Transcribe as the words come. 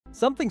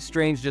Something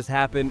strange just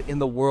happened in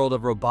the world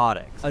of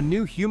robotics. A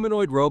new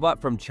humanoid robot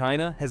from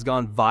China has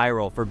gone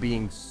viral for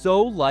being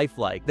so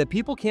lifelike that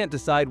people can't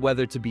decide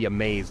whether to be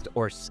amazed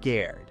or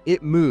scared.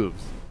 It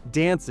moves,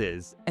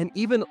 dances, and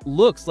even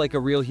looks like a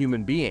real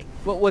human being.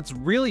 But what's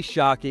really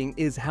shocking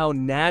is how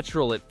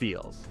natural it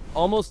feels.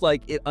 Almost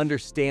like it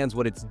understands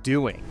what it's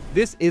doing.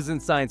 This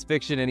isn't science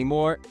fiction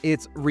anymore,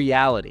 it's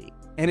reality.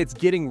 And it's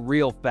getting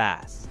real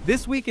fast.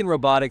 This week in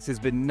robotics has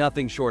been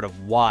nothing short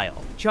of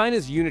wild.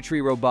 China's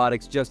Unitree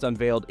Robotics just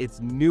unveiled its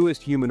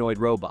newest humanoid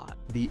robot,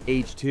 the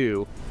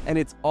H2, and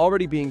it's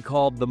already being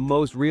called the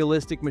most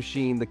realistic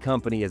machine the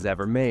company has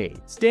ever made.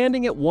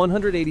 Standing at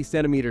 180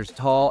 centimeters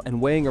tall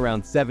and weighing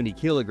around 70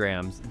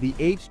 kilograms, the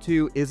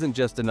H2 isn't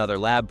just another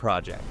lab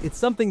project. It's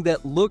something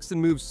that looks and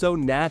moves so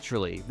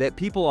naturally that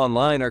people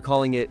online are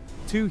calling it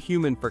too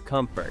human for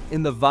comfort.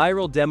 In the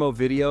viral demo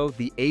video,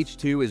 the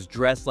H2 is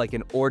dressed like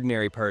an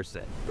ordinary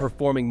person,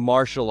 performing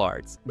martial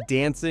arts,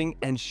 dancing,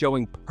 and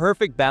showing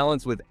perfect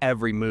balance with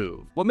every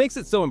move. What makes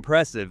it so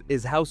impressive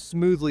is how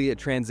smoothly it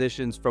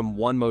transitions from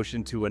one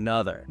motion to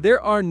another.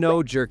 There are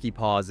no jerky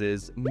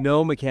pauses,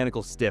 no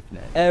mechanical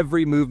stiffness.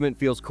 Every movement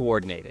feels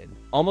coordinated,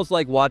 almost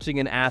like watching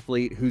an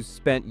athlete who's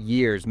spent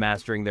years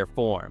mastering their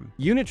form.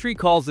 Unitree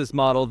calls this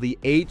model the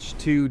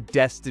H2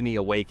 Destiny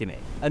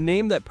Awakening, a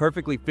name that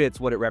perfectly fits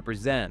what it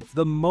represents.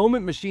 The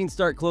moment machines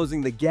start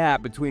closing the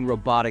gap between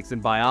robotics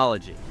and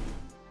biology.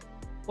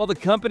 While the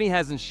company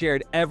hasn't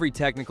shared every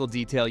technical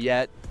detail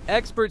yet,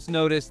 experts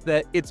noticed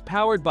that it's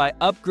powered by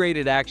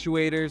upgraded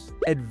actuators,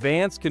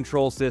 advanced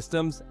control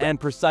systems, and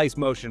precise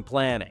motion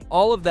planning.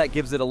 All of that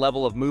gives it a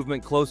level of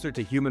movement closer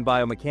to human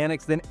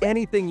biomechanics than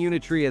anything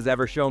Unitree has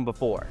ever shown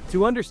before.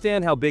 To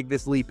understand how big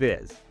this leap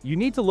is, you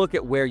need to look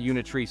at where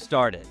Unitree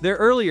started. Their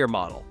earlier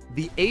model,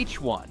 the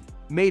H1,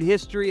 made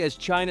history as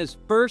China's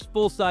first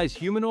full-size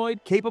humanoid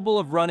capable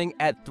of running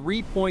at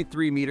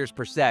 3.3 meters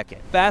per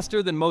second,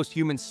 faster than most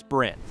humans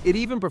sprint. It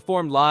even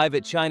performed live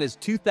at China's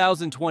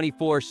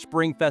 2024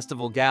 Spring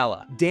Festival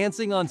Gala,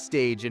 dancing on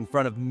stage in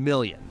front of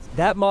millions.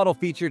 That model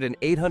featured an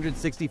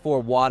 864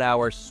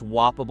 watt-hour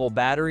swappable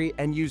battery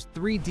and used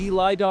 3D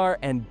LiDAR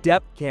and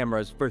depth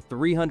cameras for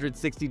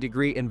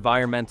 360-degree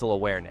environmental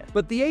awareness.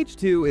 But the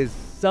H2 is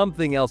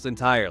something else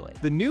entirely.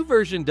 The new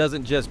version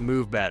doesn't just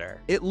move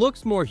better, it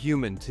looks more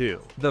human too.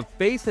 The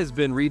face has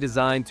been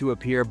redesigned to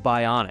appear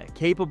bionic,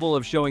 capable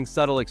of showing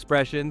subtle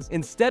expressions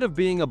instead of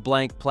being a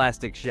blank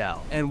plastic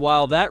shell. And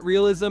while that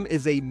realism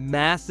is a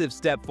massive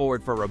step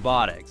forward for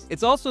robotics,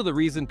 it's also the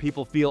reason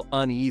people feel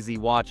uneasy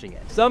watching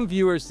it. Some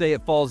viewers say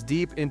it falls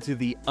deep into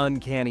the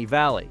uncanny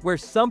valley, where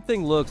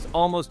something looks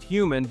almost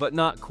human but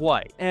not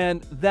quite,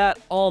 and that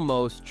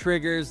almost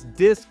triggers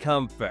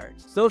discomfort.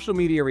 Social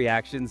media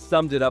reactions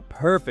summed it up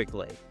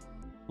perfectly.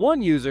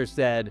 One user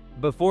said,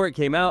 "Before it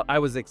came out, I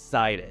was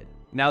excited.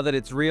 Now that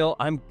it's real,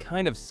 I'm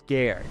kind of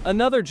scared."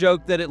 Another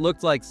joked that it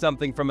looked like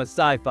something from a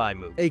sci-fi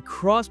movie, a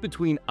cross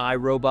between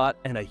iRobot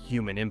and a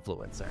human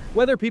influencer.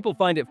 Whether people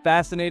find it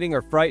fascinating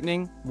or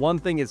frightening, one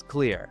thing is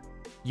clear.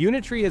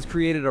 Unitree has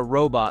created a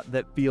robot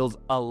that feels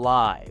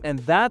alive, and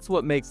that's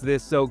what makes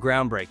this so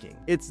groundbreaking.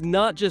 It's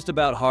not just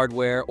about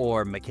hardware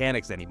or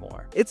mechanics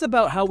anymore. It's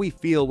about how we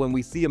feel when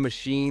we see a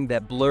machine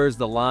that blurs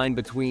the line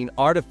between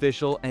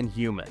artificial and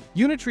human.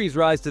 Unitree's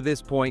rise to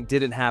this point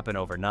didn't happen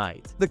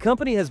overnight. The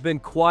company has been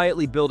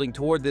quietly building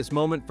toward this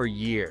moment for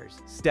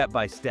years, step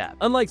by step.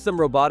 Unlike some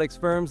robotics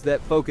firms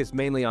that focus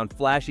mainly on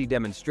flashy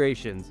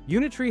demonstrations,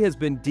 Unitree has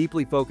been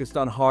deeply focused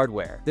on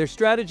hardware. Their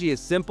strategy is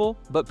simple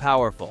but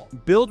powerful.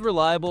 Build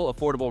reliable,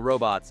 affordable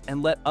robots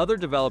and let other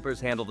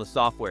developers handle the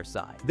software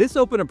side. This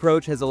open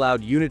approach has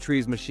allowed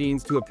Unitree's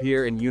machines to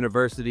appear in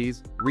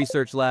universities,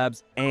 research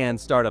labs, and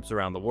startups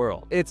around the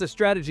world. It's a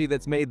strategy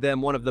that's made them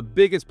one of the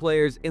biggest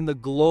players in the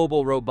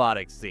global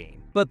robotics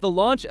scene. But the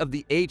launch of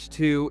the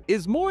H2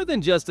 is more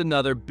than just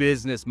another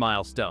business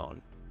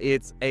milestone.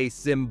 It's a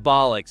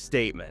symbolic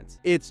statement.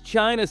 It's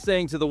China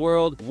saying to the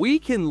world, we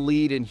can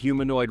lead in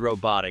humanoid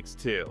robotics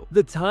too.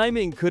 The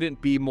timing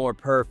couldn't be more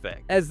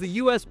perfect. As the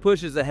US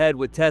pushes ahead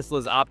with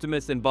Tesla's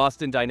Optimus and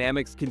Boston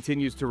Dynamics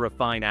continues to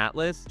refine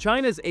Atlas,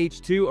 China's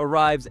H2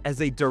 arrives as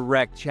a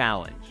direct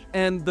challenge.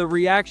 And the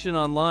reaction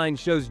online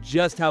shows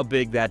just how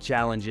big that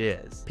challenge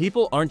is.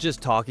 People aren't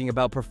just talking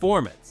about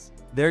performance.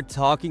 They're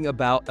talking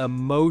about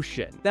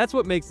emotion. That's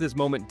what makes this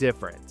moment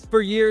different.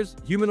 For years,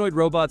 humanoid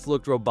robots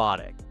looked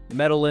robotic.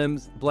 Metal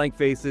limbs, blank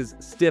faces,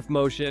 stiff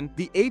motion.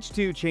 The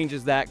H2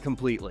 changes that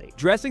completely.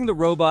 Dressing the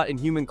robot in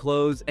human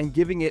clothes and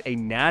giving it a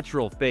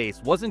natural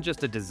face wasn't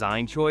just a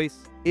design choice,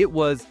 it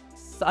was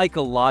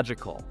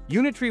psychological.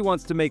 Unitree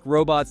wants to make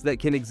robots that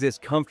can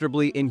exist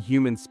comfortably in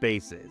human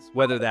spaces,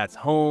 whether that's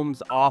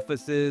homes,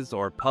 offices,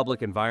 or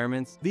public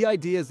environments. The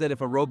idea is that if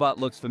a robot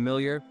looks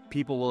familiar,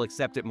 people will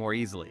accept it more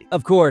easily.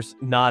 Of course,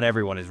 not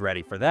everyone is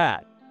ready for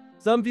that.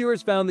 Some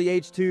viewers found the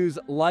H2's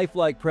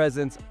lifelike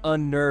presence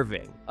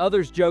unnerving.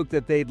 Others joked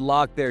that they'd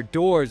lock their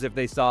doors if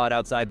they saw it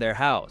outside their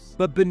house.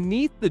 But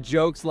beneath the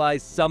jokes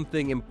lies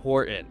something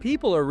important.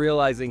 People are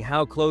realizing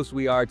how close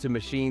we are to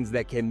machines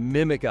that can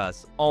mimic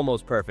us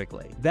almost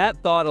perfectly. That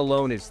thought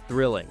alone is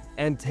thrilling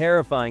and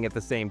terrifying at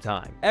the same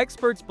time.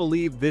 Experts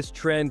believe this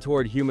trend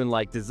toward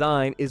human-like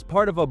design is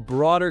part of a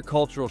broader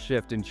cultural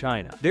shift in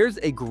China. There's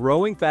a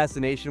growing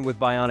fascination with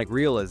bionic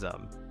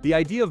realism. The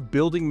idea of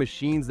building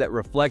machines that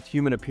reflect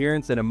human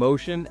appearance and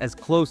emotion as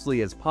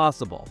closely as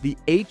possible. The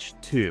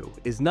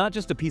H2 is not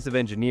just a piece of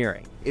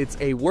engineering, it's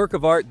a work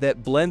of art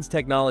that blends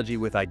technology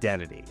with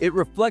identity. It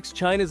reflects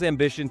China's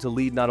ambition to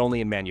lead not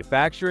only in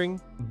manufacturing,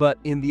 but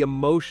in the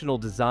emotional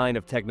design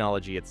of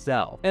technology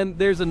itself. And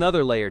there's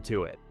another layer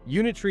to it.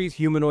 Unitree's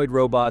humanoid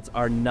robots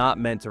are not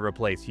meant to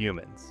replace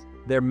humans.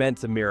 They're meant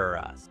to mirror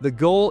us. The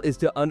goal is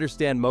to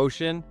understand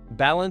motion,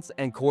 balance,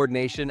 and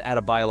coordination at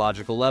a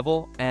biological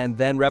level, and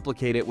then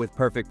replicate it with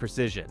perfect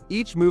precision.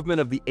 Each movement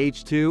of the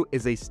H2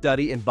 is a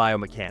study in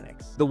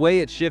biomechanics. The way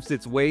it shifts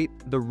its weight,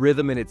 the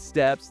rhythm in its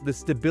steps, the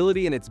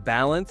stability in its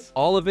balance,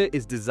 all of it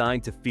is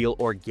designed to feel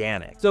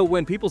organic. So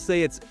when people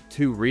say it's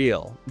too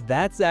real,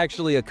 that's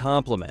actually a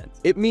compliment.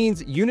 It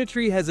means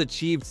Unitree has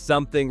achieved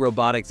something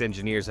robotics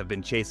engineers have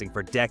been chasing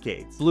for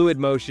decades: fluid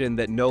motion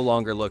that no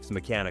longer looks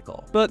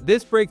mechanical. But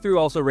this breakthrough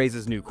also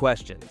raises new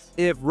questions.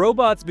 If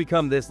robots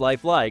become this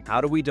lifelike,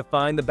 how do we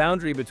define the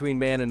boundary between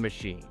man and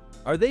machine?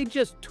 Are they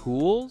just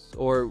tools,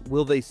 or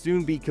will they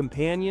soon be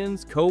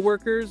companions,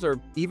 co-workers, or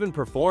even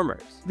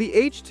performers? The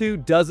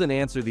H2 doesn't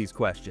answer these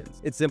questions.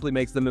 It simply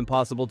makes them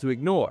impossible to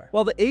ignore.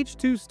 While the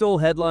H2 stole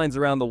headlines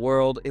around the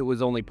world, it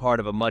was only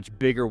part of a much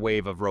bigger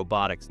wave of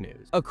robotics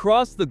news.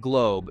 Across the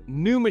globe,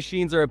 new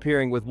machines are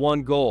appearing with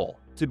one goal: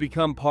 to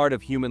become part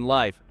of human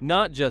life,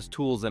 not just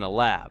tools in a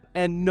lab.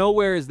 And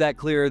nowhere is that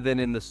clearer than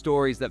in the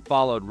stories that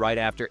followed right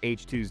after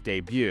H2's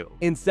debut.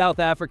 In South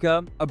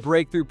Africa, a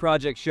breakthrough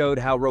project showed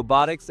how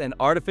robotics and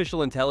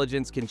artificial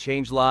intelligence can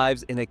change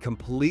lives in a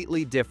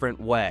completely different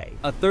way.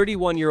 A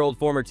 31-year-old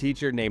former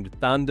teacher named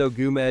Thando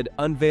Gumed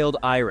unveiled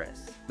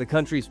Iris, the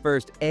country's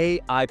first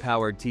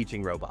AI-powered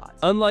teaching robot.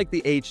 Unlike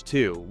the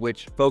H2,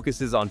 which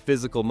focuses on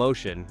physical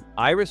motion,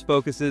 Iris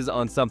focuses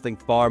on something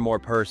far more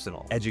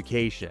personal: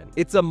 education.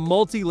 It's a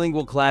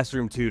multilingual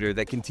classroom tutor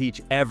that can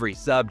teach every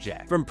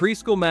subject, from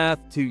preschool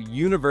math to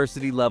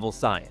university-level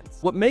science.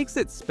 What makes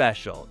it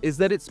special is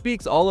that it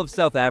speaks all of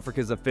South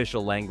Africa's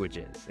official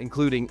languages,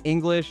 including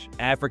English,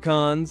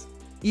 Afrikaans,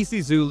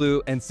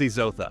 isiZulu, and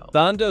Sesotho.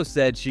 Thando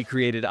said she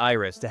created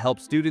Iris to help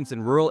students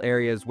in rural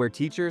areas where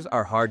teachers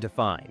are hard to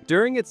find.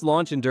 During its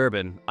launch in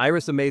Durban,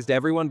 Iris amazed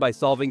everyone by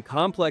solving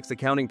complex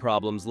accounting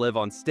problems live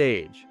on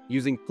stage,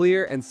 using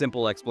clear and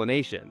simple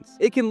explanations.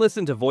 It can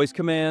listen to voice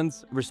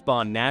commands,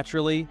 respond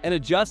naturally, and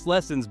adjust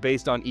lessons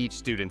based on each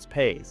student's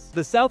pace.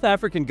 The South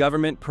African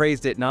government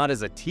praised it not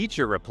as a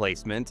teacher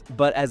replacement,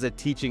 but as a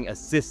teaching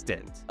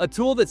assistant, a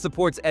tool that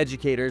supports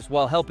educators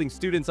while helping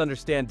students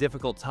understand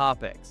difficult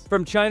topics.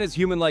 From China's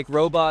human-like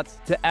robots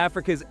to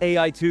Africa's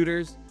AI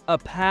tutors, a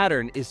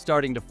pattern is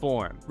starting to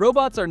form.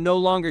 Robots are no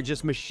longer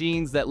just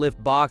machines that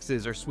lift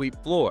boxes or sweep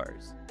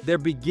floors. They're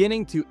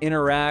beginning to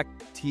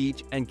interact,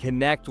 teach, and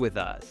connect with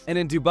us. And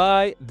in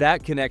Dubai,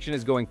 that connection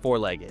is going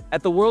four-legged.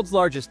 At the world's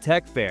largest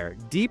tech fair,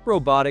 Deep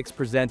Robotics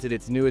presented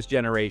its newest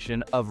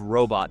generation of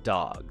robot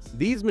dogs.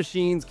 These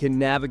machines can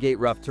navigate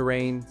rough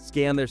terrain,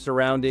 scan their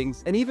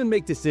surroundings, and even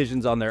make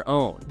decisions on their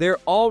own. They're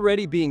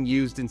already being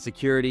used in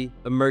security,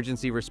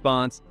 emergency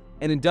response,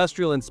 and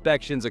industrial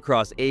inspections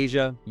across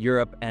Asia,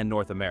 Europe, and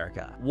North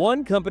America.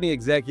 One company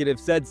executive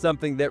said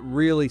something that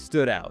really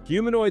stood out: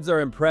 humanoids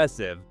are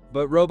impressive,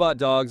 but robot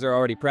dogs are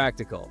already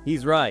practical.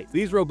 He's right.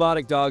 These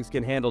robotic dogs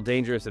can handle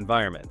dangerous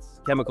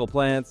environments, chemical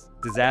plants,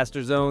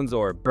 disaster zones,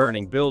 or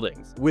burning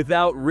buildings,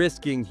 without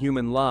risking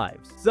human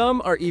lives. Some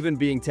are even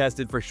being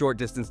tested for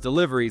short-distance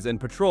deliveries and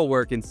patrol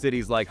work in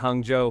cities like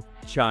Hangzhou,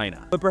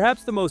 China. But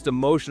perhaps the most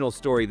emotional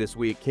story this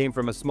week came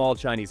from a small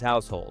Chinese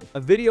household. A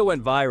video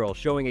went viral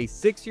showing a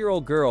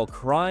 6-year-old girl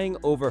crying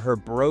over her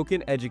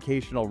broken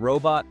educational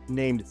robot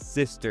named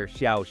Sister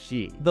Xiao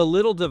Xi. The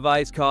little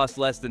device cost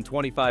less than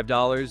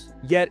 $25,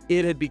 yet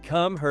it had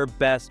become her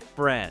best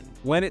friend.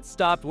 When it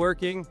stopped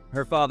working,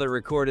 her father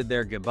recorded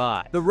their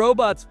goodbye. The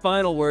robot's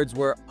final words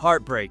were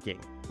heartbreaking.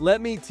 "Let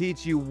me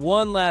teach you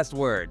one last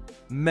word: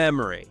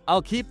 memory.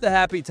 I'll keep the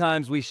happy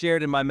times we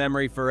shared in my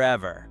memory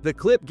forever." The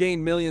clip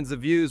gained millions of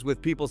views,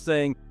 with people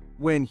saying,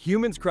 "When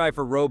humans cry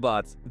for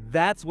robots,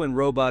 that's when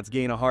robots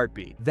gain a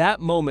heartbeat."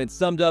 That moment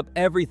summed up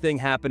everything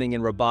happening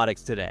in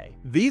robotics today.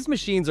 These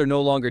machines are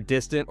no longer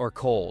distant or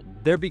cold.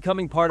 They're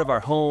becoming part of our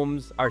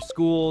homes, our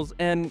schools,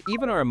 and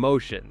even our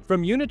emotions.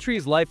 From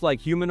Unitree's lifelike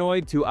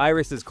humanoid to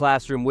Iris's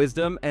classroom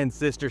wisdom and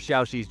Sister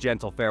Xiao Xi's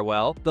gentle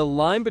farewell, the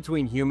line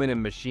between human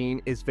and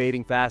machine is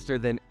fading faster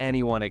than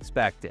anyone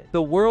expected.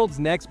 The world's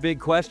next big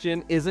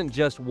question isn't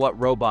just what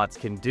robots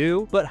can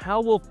do, but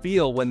how we'll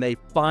feel when they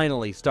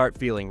finally start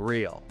feeling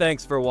real. Thanks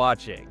thanks for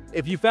watching.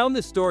 If you found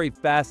this story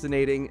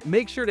fascinating,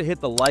 make sure to hit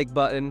the like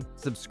button,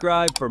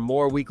 subscribe for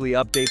more weekly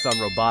updates on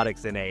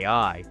robotics and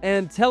AI,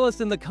 and tell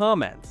us in the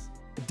comments,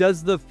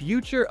 does the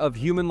future of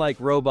human-like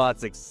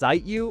robots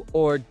excite you,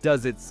 or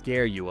does it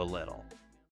scare you a little?